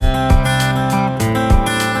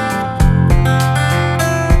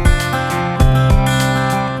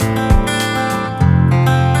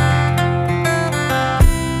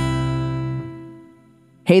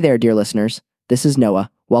Hey there, dear listeners. This is Noah.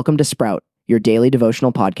 Welcome to Sprout, your daily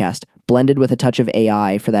devotional podcast, blended with a touch of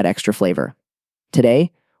AI for that extra flavor.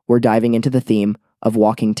 Today, we're diving into the theme of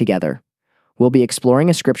walking together. We'll be exploring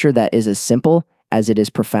a scripture that is as simple as it is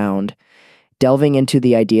profound, delving into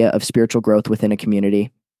the idea of spiritual growth within a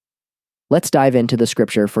community. Let's dive into the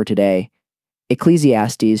scripture for today.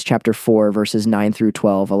 Ecclesiastes chapter 4, verses 9 through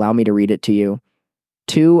 12. Allow me to read it to you.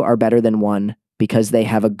 Two are better than one, because they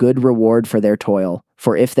have a good reward for their toil.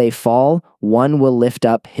 For if they fall, one will lift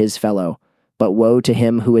up his fellow. But woe to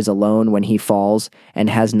him who is alone when he falls, and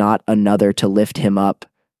has not another to lift him up.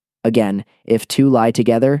 Again, if two lie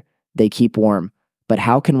together, they keep warm. But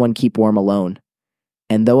how can one keep warm alone?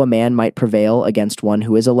 And though a man might prevail against one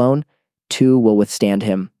who is alone, two will withstand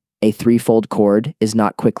him. A threefold cord is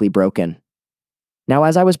not quickly broken. Now,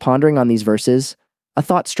 as I was pondering on these verses, a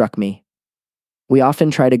thought struck me. We often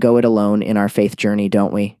try to go it alone in our faith journey,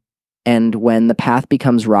 don't we? And when the path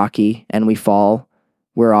becomes rocky and we fall,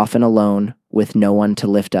 we're often alone with no one to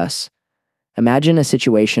lift us. Imagine a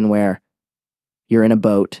situation where you're in a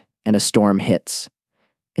boat and a storm hits.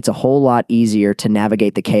 It's a whole lot easier to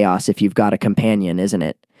navigate the chaos if you've got a companion, isn't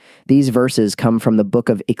it? These verses come from the book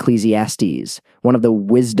of Ecclesiastes, one of the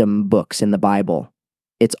wisdom books in the Bible.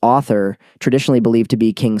 Its author, traditionally believed to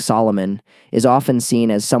be King Solomon, is often seen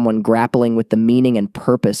as someone grappling with the meaning and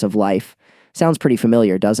purpose of life. Sounds pretty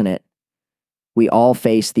familiar, doesn't it? We all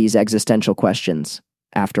face these existential questions,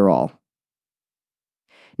 after all.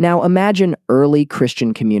 Now imagine early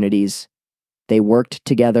Christian communities. They worked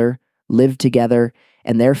together, lived together,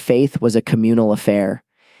 and their faith was a communal affair.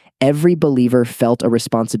 Every believer felt a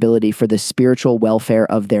responsibility for the spiritual welfare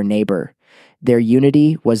of their neighbor. Their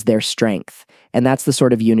unity was their strength, and that's the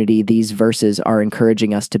sort of unity these verses are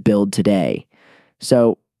encouraging us to build today.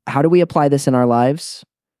 So, how do we apply this in our lives?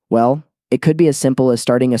 Well, it could be as simple as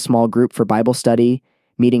starting a small group for Bible study,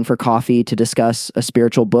 meeting for coffee to discuss a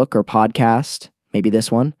spiritual book or podcast, maybe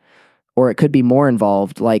this one. Or it could be more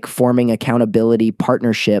involved, like forming accountability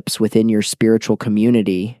partnerships within your spiritual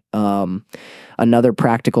community. Another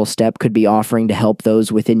practical step could be offering to help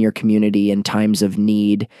those within your community in times of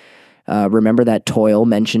need. Remember that toil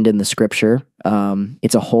mentioned in the scripture?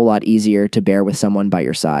 It's a whole lot easier to bear with someone by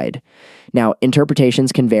your side. Now,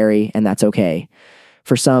 interpretations can vary, and that's okay.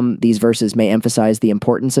 For some, these verses may emphasize the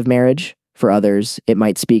importance of marriage. For others, it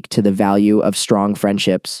might speak to the value of strong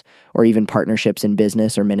friendships or even partnerships in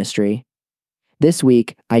business or ministry. This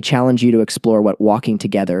week, I challenge you to explore what walking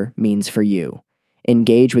together means for you.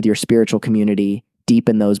 Engage with your spiritual community,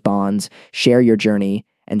 deepen those bonds, share your journey,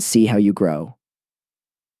 and see how you grow.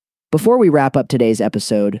 Before we wrap up today's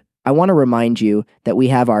episode, I want to remind you that we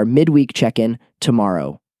have our midweek check-in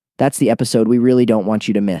tomorrow. That's the episode we really don't want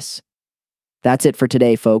you to miss. That's it for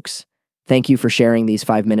today, folks. Thank you for sharing these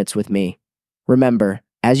 5 minutes with me. Remember,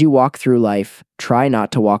 as you walk through life, try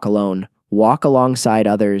not to walk alone. Walk alongside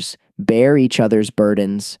others, bear each other's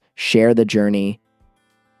burdens, share the journey.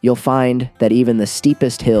 You'll find that even the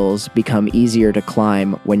steepest hills become easier to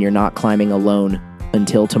climb when you're not climbing alone.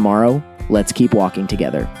 Until tomorrow, let's keep walking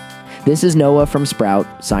together. This is Noah from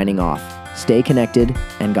Sprout, signing off. Stay connected,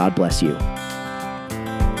 and God bless you.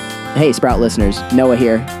 Hey, Sprout listeners, Noah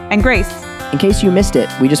here. And Grace. In case you missed it,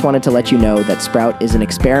 we just wanted to let you know that Sprout is an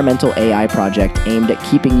experimental AI project aimed at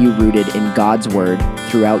keeping you rooted in God's Word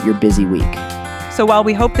throughout your busy week. So while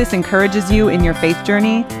we hope this encourages you in your faith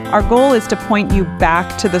journey, our goal is to point you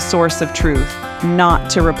back to the source of truth, not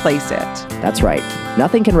to replace it. That's right.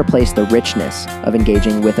 Nothing can replace the richness of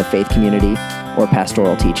engaging with a faith community or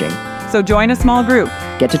pastoral teaching. So join a small group.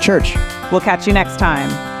 Get to church. We'll catch you next time.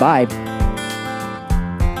 Bye.